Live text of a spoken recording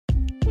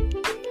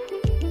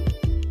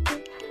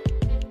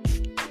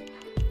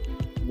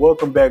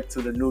Welcome back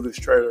to the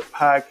Nudist Trader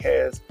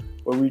podcast,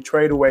 where we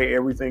trade away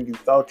everything you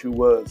thought you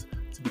was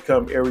to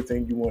become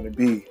everything you want to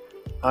be.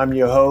 I'm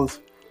your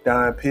host,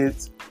 Don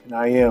Pitts, and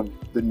I am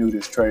the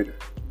Nudist Trader.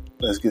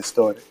 Let's get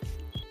started.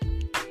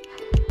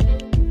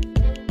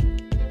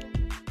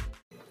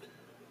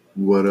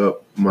 What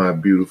up, my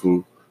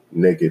beautiful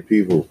naked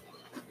people?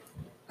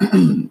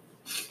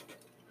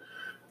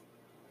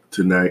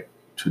 Today,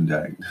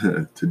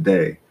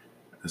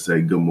 I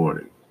say good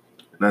morning.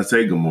 And I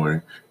say good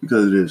morning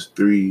because it is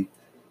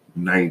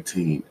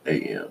 3:19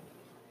 a.m.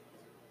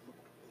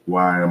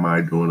 Why am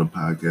I doing a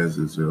podcast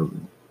this early?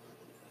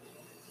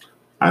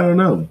 I don't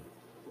know.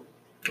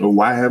 Or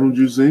why haven't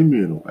you seen me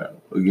in a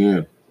while?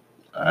 Again,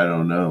 I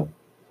don't know.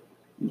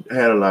 I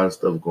had a lot of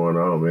stuff going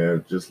on,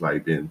 man. Just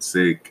like being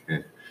sick,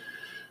 and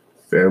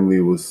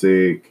family was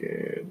sick,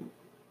 and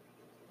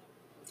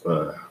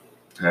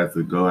had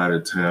to go out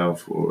of town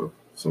for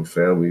some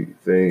family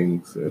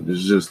things. And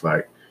it's just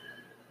like,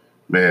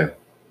 man,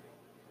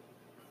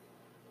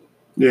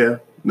 yeah,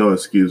 no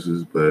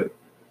excuses, but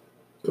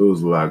there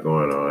was a lot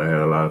going on. I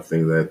had a lot of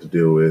things I had to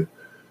deal with.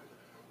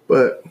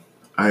 But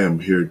I am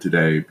here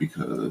today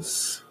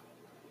because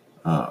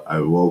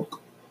I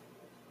woke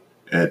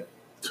at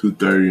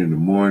 2:30 in the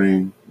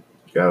morning,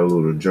 got a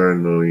little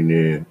journaling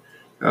in,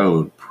 got a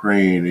little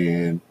praying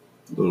in,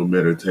 a little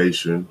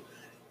meditation.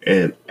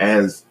 And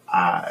as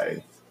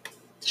I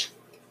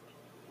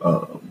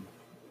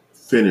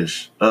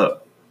finish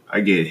up,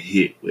 I get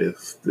hit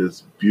with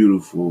this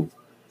beautiful,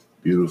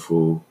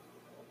 beautiful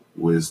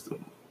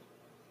wisdom.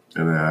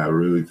 And I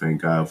really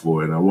thank God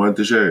for it. And I wanted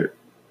to share it.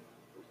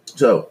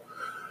 So,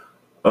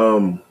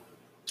 a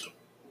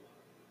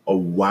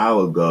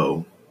while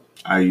ago,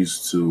 I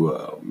used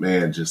to,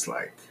 just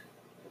like,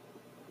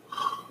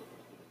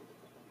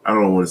 I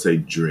don't want to say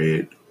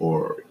dread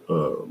or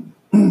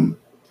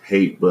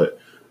hate, but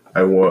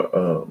I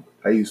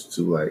used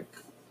to like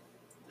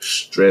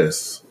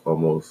stress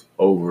almost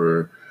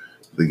over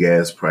the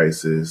gas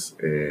prices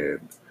and,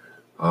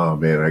 oh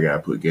man, I got to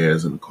put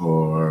gas in the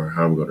car,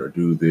 how I'm going to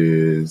do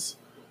this,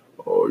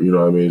 or, you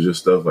know what I mean,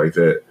 just stuff like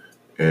that.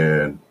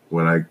 And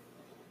when I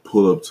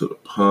pull up to the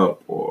pump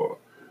or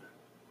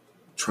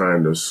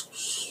trying to,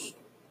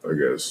 I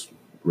guess,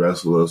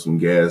 wrestle up some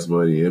gas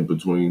money in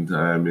between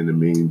time, in the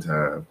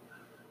meantime,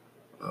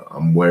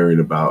 I'm worrying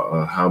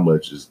about how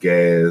much is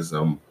gas.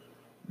 I'm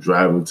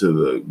driving to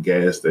the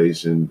gas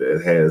station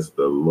that has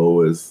the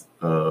lowest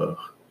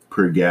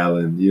per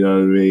gallon, you know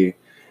what I mean?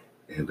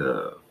 And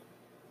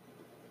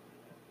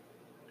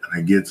I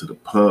get to the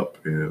pump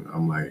and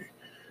I'm like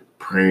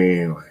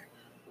praying, like,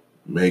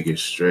 make it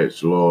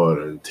stretch,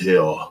 Lord,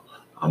 until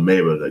I'm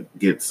able to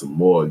get some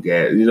more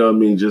gas. You know what I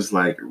mean? Just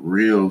like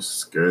real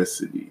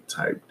scarcity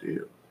type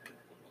deal.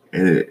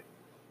 And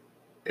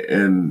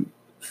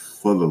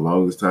for the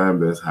longest time,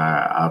 that's how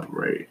I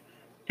operate.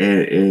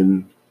 And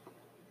in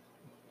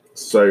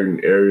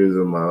certain areas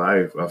of my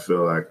life, I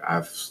feel like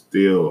I've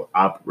still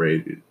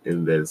operated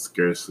in that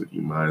scarcity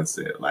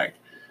mindset. Like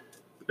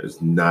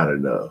there's not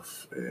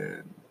enough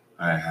and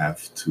I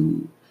have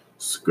to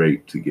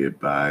scrape to get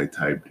by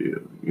type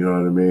deal. You know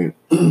what I mean?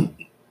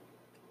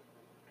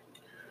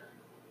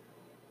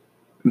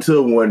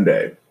 Until one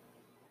day,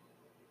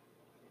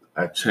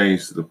 I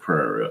changed the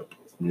prayer up,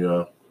 you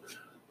know?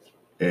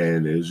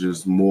 And it's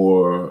just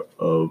more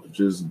of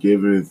just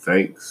giving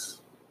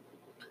thanks.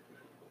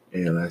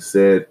 And I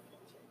said,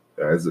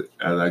 as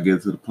I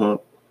get to the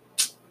pump,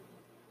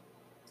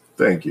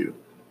 thank you.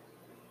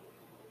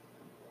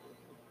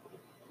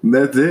 And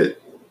that's it.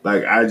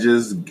 Like, I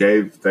just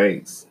gave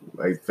thanks.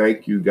 Like,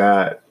 thank you,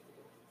 God,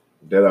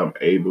 that I'm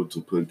able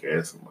to put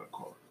gas in my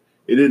car.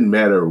 It didn't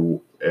matter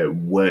at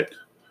what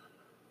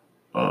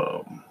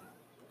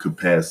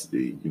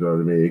capacity, you know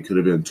what I mean? It could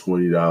have been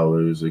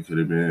 $20. It could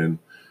have been,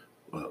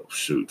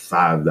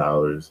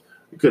 $5.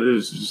 It could have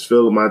just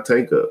filled my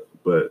tank up.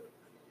 But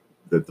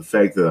the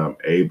fact that I'm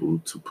able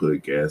to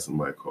put gas in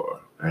my car,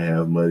 I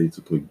have money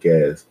to put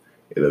gas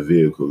in a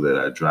vehicle that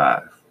I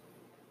drive.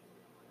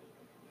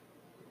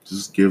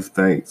 Just give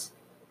thanks.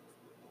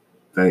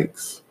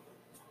 Thanks.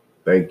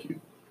 Thank you.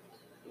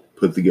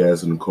 Put the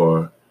gas in the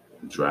car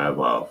and drive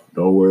off.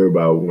 Don't worry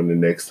about when the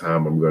next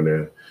time I'm going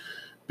to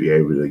be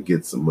able to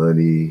get some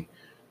money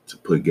to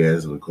put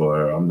gas in the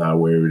car. I'm not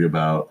worried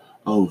about,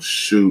 oh,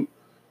 shoot,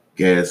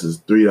 gas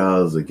is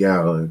 $3 a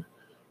gallon.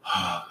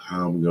 How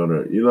I'm going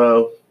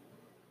to,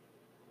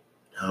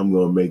 how I'm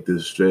going to make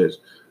this stretch.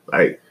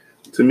 Like,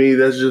 to me,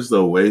 that's just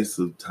a waste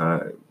of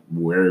time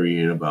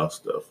worrying about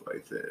stuff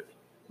like that.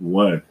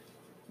 One,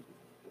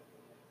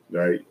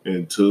 right?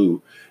 And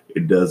two,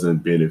 it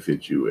doesn't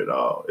benefit you at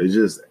all. It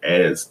just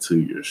adds to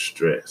your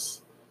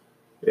stress.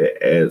 It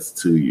adds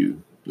to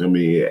you. I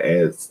mean, it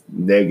adds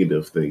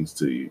negative things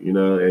to you,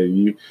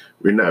 and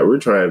we're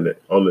trying to,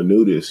 on the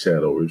Nudist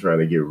channel, we're trying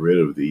to get rid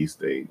of these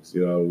things.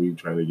 We're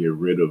trying to get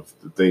rid of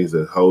the things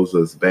that holds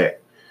us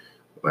back,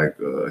 like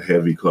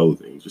heavy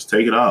clothing. Just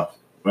take it off,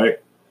 right?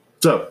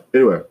 So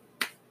anyway,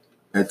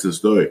 that's the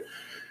story.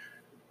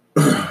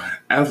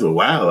 After a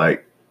while,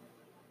 like,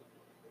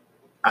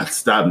 I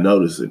stopped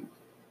noticing.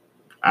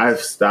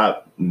 I've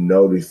stopped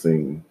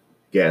noticing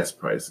gas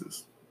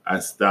prices. I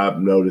stopped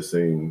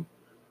noticing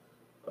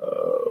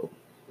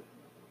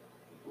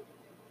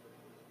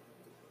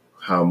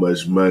how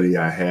much money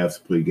I have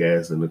to put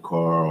gas in the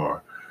car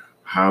or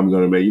how I'm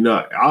going to make,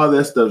 all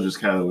that stuff just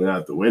kind of went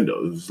out the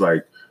window. It was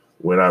like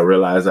when I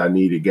realized I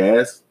needed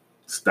gas,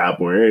 stop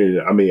worrying.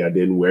 I mean, I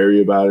didn't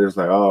worry about it. It's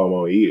like, oh, I'm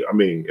on E. I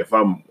mean, if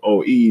I'm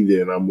on E,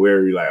 then I'm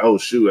worried like, oh,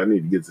 shoot, I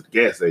need to get to the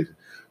gas station.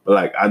 But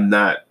like, I'm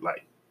not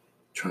like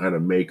trying to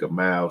make a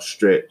mile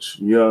stretch,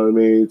 you know what I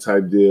mean?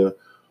 Type deal.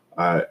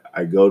 I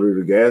go to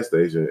the gas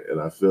station and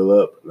I fill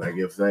up and I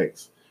give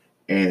thanks.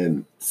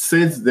 And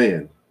since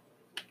then,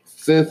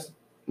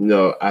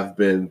 I've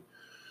been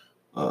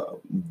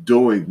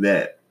doing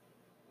that,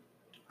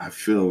 I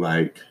feel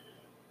like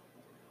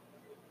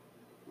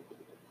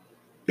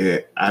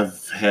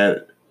I've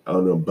had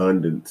an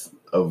abundance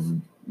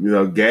of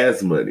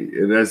gas money,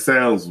 and that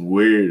sounds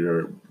weird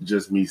or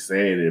just me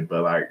saying it,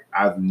 but like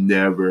I've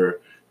never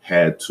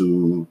had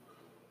to.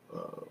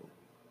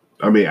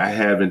 I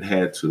haven't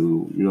had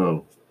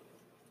to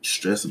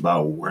stress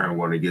about where I'm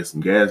going to get some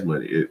gas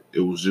money.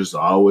 It was just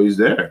always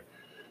there.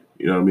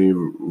 You know what I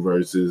mean?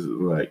 Versus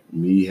like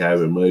me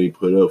having money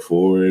put up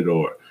for it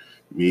or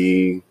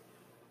me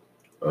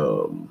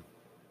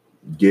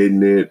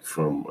getting it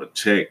from a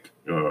check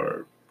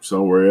or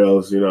somewhere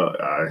else.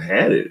 I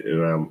had it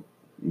and I'm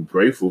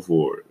grateful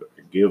for it.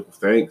 I give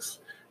thanks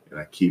and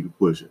I keep it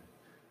pushing.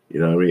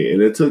 You know what I mean?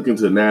 And it took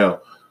until now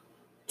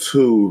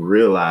to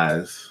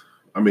realize,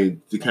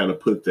 to kind of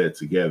put that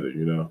together,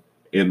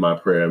 in my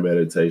prayer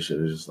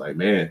meditation. It's just like,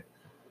 man,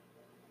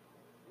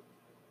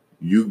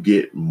 you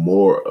get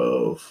more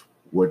of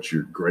what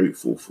you're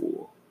grateful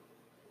for.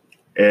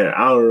 And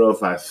I don't know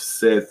if I've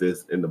said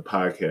this in the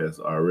podcast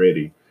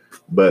already,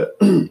 but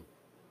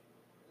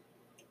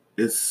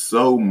it's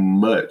so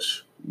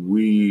much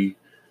we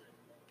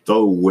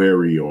throw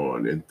worry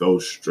on and throw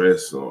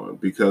stress on,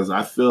 because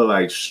I feel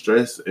like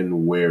stress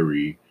and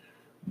worry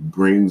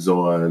brings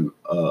on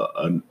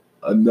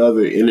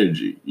another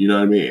energy, you know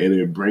what I mean? And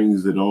it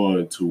brings it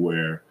on to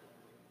where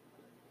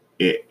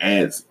it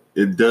does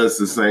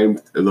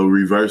the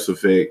reverse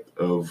effect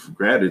of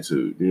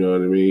gratitude. You know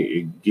what I mean?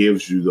 It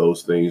gives you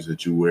those things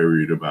that you're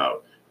worried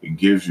about. It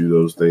gives you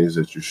those things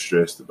that you're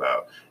stressed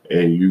about.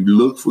 And you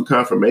look for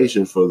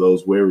confirmation for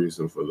those worries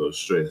and for those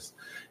stress.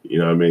 You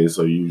know what I mean?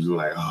 So you're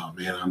like, oh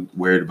man, I'm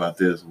worried about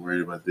this. I'm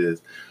worried about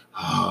this.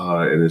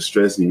 And it's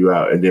stressing you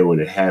out. And then when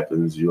it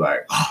happens, you're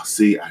like, oh,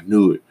 see, I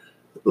knew it.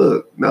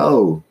 Look,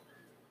 no.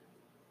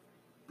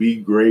 Be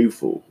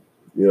grateful.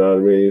 You know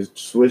what I mean?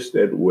 Switch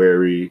that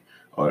worry,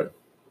 or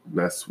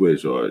not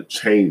switch, or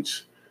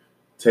change,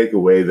 take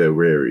away that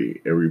worry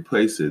and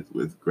replace it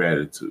with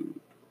gratitude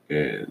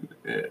and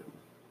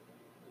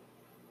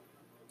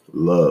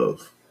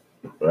love,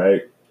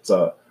 right?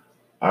 So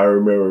I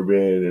remember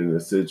being in a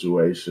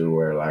situation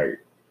where, like,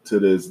 for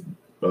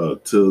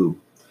the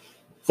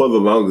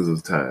longest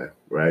of time,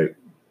 right?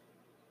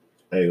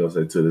 I ain't gonna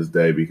say to this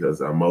day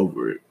because I'm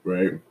over it,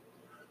 right?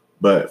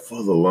 But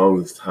for the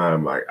longest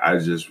time, like, I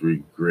just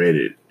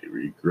regretted.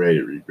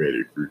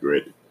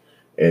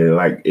 And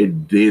like,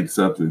 it did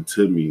something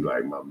to me,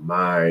 like my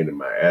mind and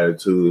my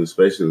attitude,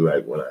 especially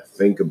like when I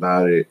think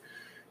about it.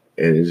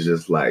 And it's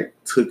just like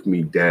took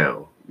me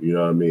down, you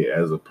know what I mean,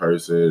 as a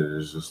person.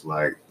 It's just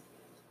like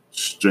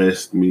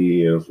stressed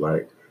me. And it's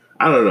like,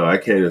 I don't know, I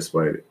can't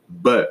explain it.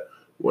 But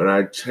when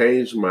I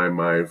changed my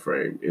mind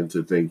frame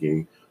into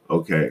thinking,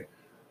 okay,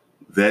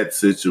 that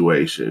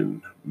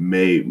situation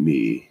made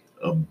me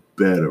a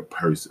better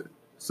person.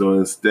 So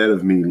instead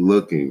of me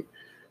looking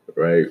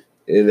right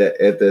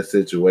at that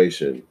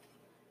situation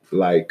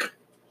like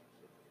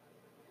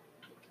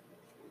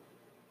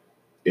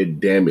it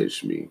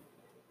damaged me,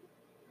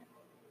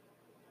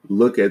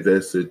 look at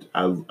that.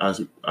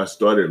 I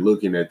started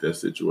looking at that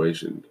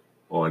situation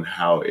on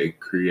how it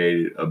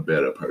created a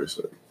better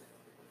person,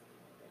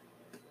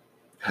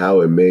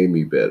 how it made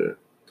me better.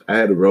 I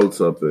had wrote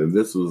something.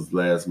 This was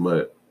last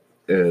month,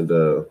 and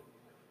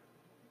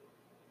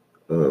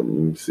let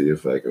me see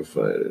if I can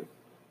find it.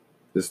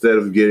 Instead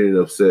of getting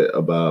upset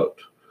about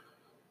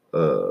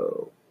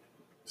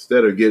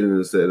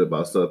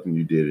something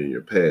you did in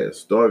your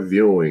past, start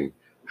viewing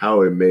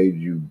how it made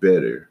you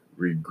better.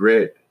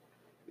 Regret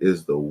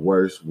is the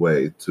worst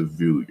way to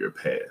view your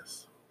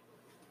past.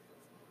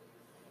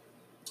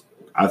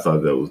 I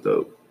thought that was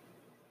dope.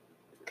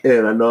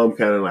 And I know I'm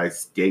kind of like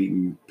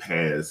skating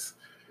past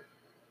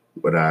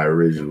what I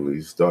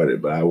originally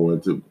started, but I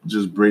wanted to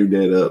just bring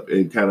that up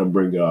and kind of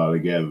bring it all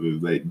together.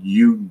 That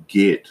you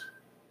get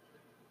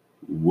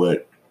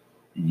what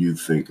you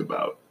think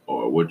about,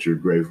 or what you're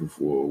grateful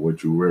for, or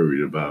what you're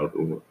worried about,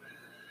 or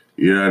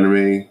you know what I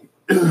mean?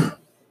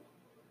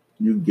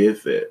 You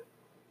get that.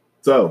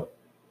 So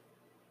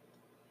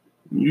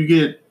you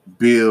get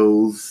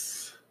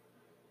bills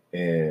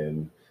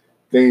and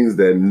things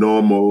that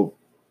normally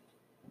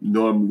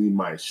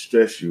might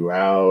stress you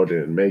out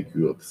and make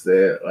you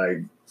upset. Like,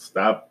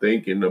 stop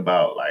thinking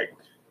about like,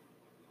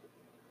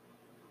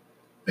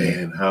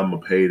 man, how I'm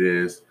gonna pay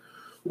this,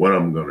 what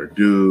I'm going to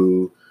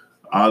do,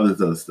 all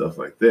this other stuff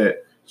like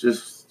that.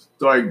 Just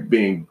start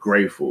being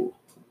grateful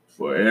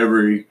for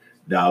every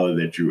dollar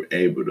that you're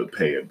able to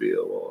pay a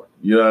bill on.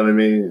 You know what I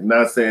mean?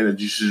 Not saying that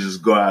you should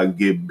just go out and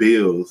get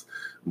bills.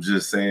 I'm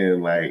just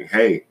saying, like,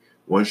 hey,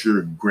 once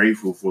you're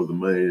grateful for the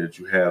money that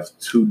you have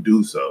to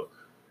do so,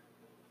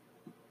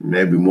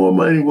 maybe more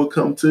money will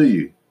come to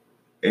you.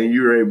 And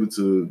you're able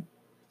to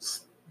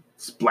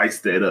slice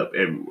that up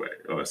everywhere.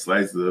 Or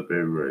slice it up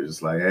everywhere.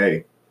 Just like,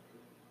 hey,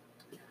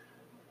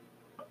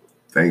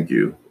 thank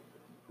you.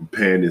 I'm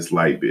paying this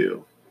light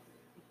bill.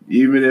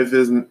 Even if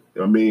it's not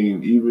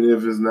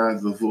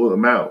the full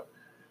amount,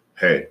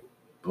 hey,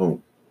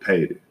 boom,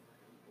 paid it.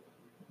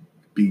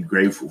 Be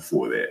grateful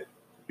for that.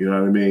 You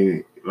know what I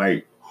mean?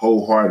 Like,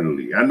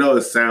 wholeheartedly. I know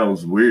it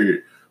sounds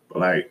weird, but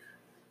like,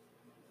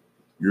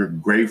 you're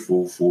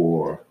grateful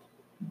for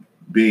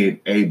being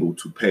able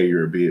to pay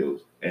your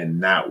bills and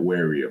not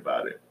worry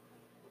about it.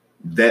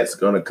 That's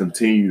going to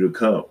continue to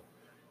come.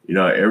 You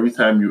know, every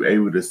time you're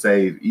able to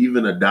save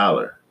even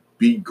 $1,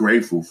 be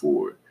grateful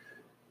for it.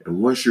 And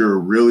once you're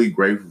really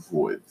grateful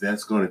for it,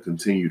 that's going to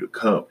continue to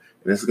come.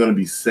 And it's going to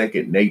be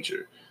second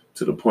nature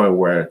to the point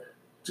where,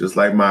 just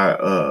like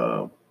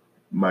my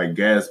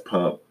gas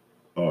pump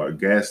or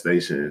gas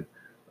station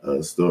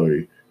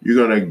story,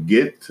 you're going to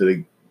get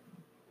to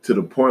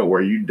the point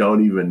where you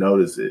don't even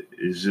notice it.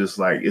 It's just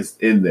like it's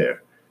in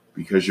there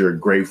because you're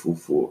grateful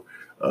for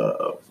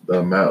the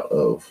amount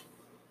of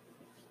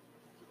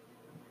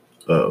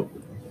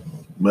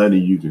money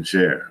you can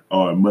share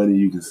or money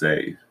you can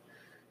save.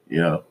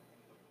 You know,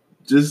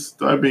 just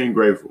start being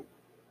grateful.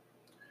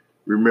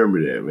 Remember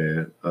that,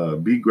 man.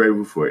 Be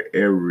grateful for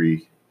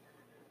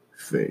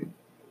everything.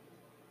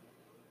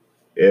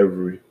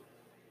 Everything.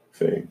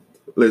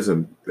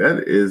 Listen,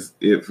 that is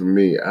it for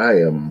me.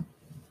 I am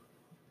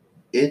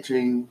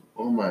itching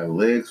on my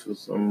legs for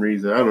some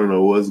reason. I don't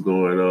know what's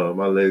going on.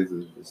 My legs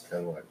is just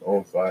kind of like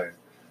on fire.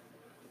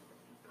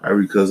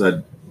 Probably because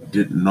I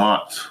did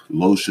not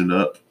lotion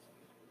up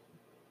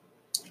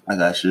like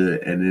I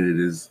should, and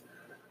it is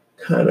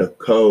kind of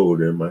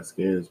cold, and my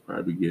skin is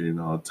probably getting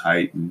all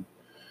tight and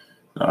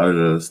all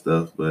that other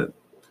stuff. But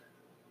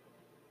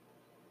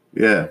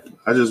yeah,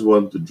 I just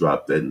wanted to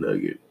drop that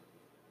nugget.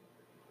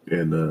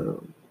 And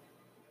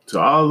to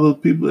all the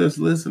people that's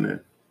listening,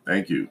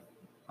 thank you.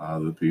 All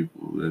the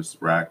people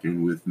that's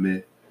rocking with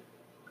me,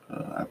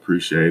 I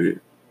appreciate it.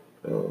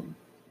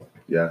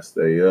 Y'all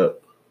stay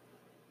up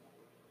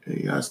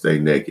and y'all stay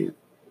naked.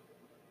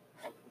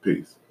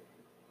 Peace.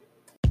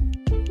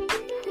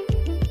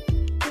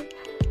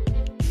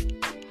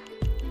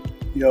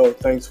 Yo,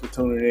 thanks for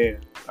tuning in.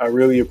 I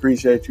really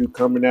appreciate you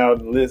coming out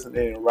and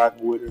listening and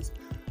rocking with us.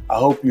 I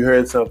hope you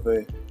heard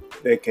something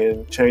that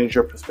can change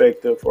your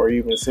perspective or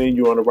even send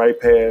you on the right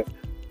path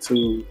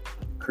to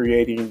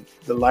creating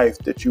the life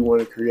that you want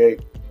to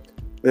create.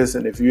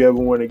 Listen, if you ever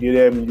want to get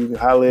at me, you can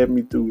holler at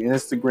me through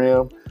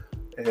Instagram,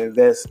 and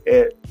that's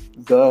at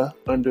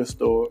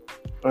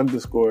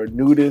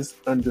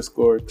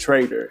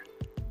 _nudist_trader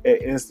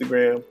at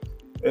Instagram.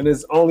 And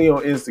it's only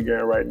on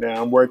Instagram right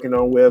now. I'm working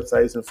on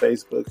websites and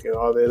Facebook and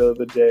all that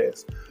other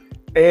jazz.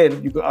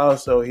 And you can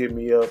also hit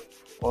me up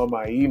on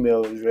my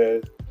email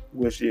address,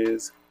 which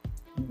is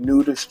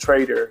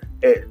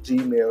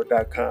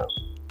nudisttrader@gmail.com.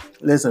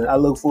 Listen, I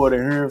look forward to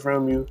hearing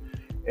from you,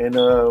 and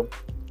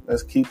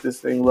let's keep this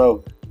thing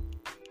rolling.